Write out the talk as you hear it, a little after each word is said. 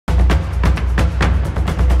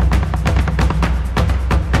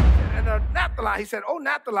he said, oh,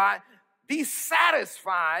 Naphtali, be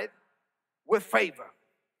satisfied with favor.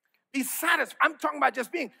 Be satisfied. I'm talking about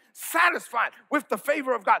just being satisfied with the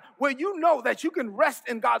favor of God, where you know that you can rest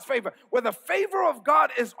in God's favor, where the favor of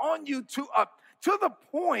God is on you to the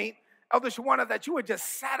point, Elder Shawana, that you are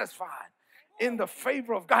just satisfied in the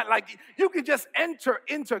favor of God. Like you can just enter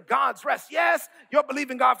into God's rest. Yes, you're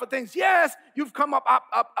believing God for things. Yes, you've come up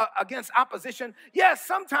against opposition. Yes,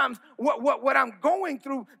 sometimes what I'm going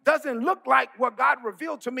through doesn't look like what God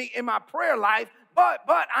revealed to me in my prayer life,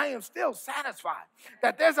 but I am still satisfied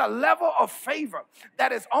that there's a level of favor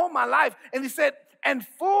that is on my life. And he said, and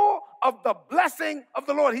full of the blessing of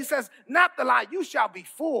the Lord. He says, Naphtali, you shall be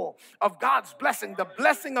full of God's blessing, the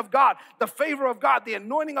blessing of God, the favor of God, the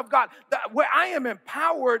anointing of God, where I am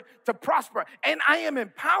empowered to prosper. And I am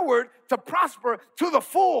empowered to prosper to the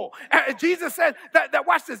full. Jesus said that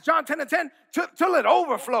watch this, John 10:10, till it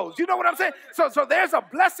overflows. You know what I'm saying? So there's a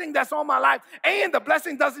blessing that's on my life, and the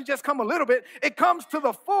blessing doesn't just come a little bit. It comes to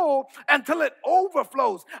the full until it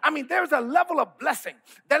overflows. I mean, there's a level of blessing.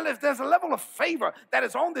 There's a level of favor that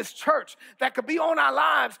is on this church that could be on our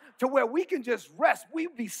lives to where we can just rest. We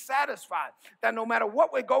be satisfied that no matter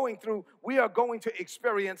what we're going through, we are going to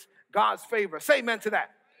experience God's favor. Say amen to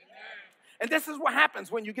that. And this is what happens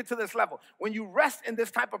when you get to this level. When you rest in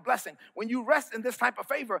this type of blessing, when you rest in this type of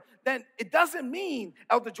favor, then it doesn't mean,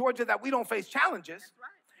 Elder Georgia, that we don't face challenges.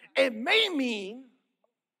 It may mean,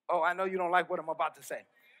 oh, I know you don't like what I'm about to say.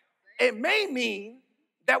 It may mean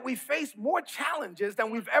that we face more challenges than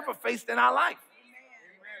we've ever faced in our life.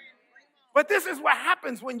 But this is what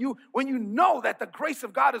happens when you know that the grace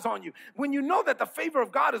of God is on you. When you know that the favor of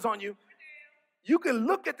God is on you, you can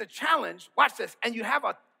look at the challenge, watch this, and you have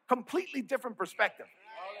a completely different perspective.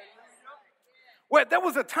 Where there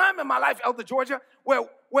was a time in my life, Elder Georgia, where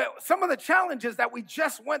some of the challenges that we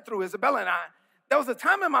just went through, Isabella and I, there was a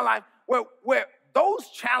time in my life where those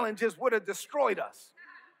challenges would have destroyed us.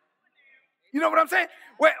 You know what I'm saying?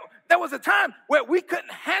 Where there was a time where we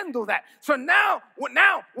couldn't handle that. So now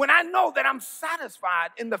when I know that I'm satisfied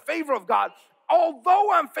in the favor of God,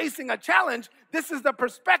 although I'm facing a challenge, this is the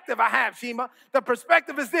perspective I have, Shima. The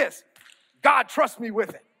perspective is this: God trusts me with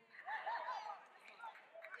it.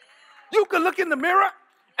 You can look in the mirror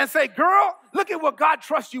and say, girl, look at what God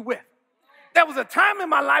trusts you with. There was a time in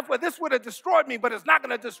my life where this would have destroyed me, but it's not going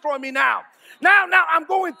to destroy me now. Now I'm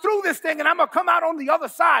going through this thing, and I'm going to come out on the other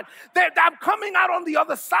side. I'm coming out on the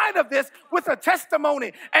other side of this with a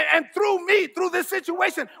testimony. And through me, through this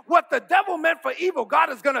situation, what the devil meant for evil, God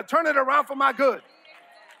is going to turn it around for my good.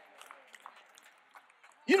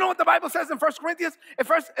 You know what the Bible says in 1 Corinthians?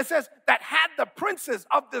 It says that had the princes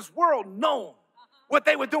of this world known what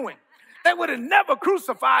they were doing, they would have never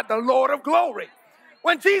crucified the Lord of glory.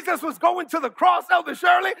 When Jesus was going to the cross, Elder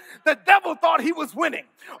Shirley, the devil thought he was winning.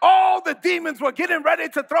 All the demons were getting ready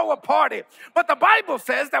to throw a party. But the Bible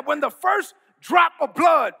says that when the first drop of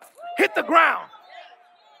blood hit the ground,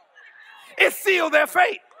 it sealed their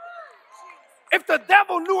fate. If the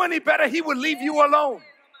devil knew any better, he would leave you alone.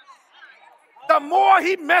 The more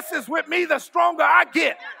he messes with me, the stronger I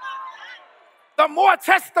get. The more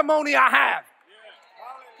testimony I have.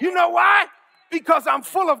 You know why? Because I'm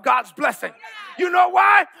full of God's blessing. You know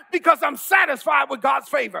why? Because I'm satisfied with God's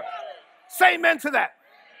favor. Say amen to that.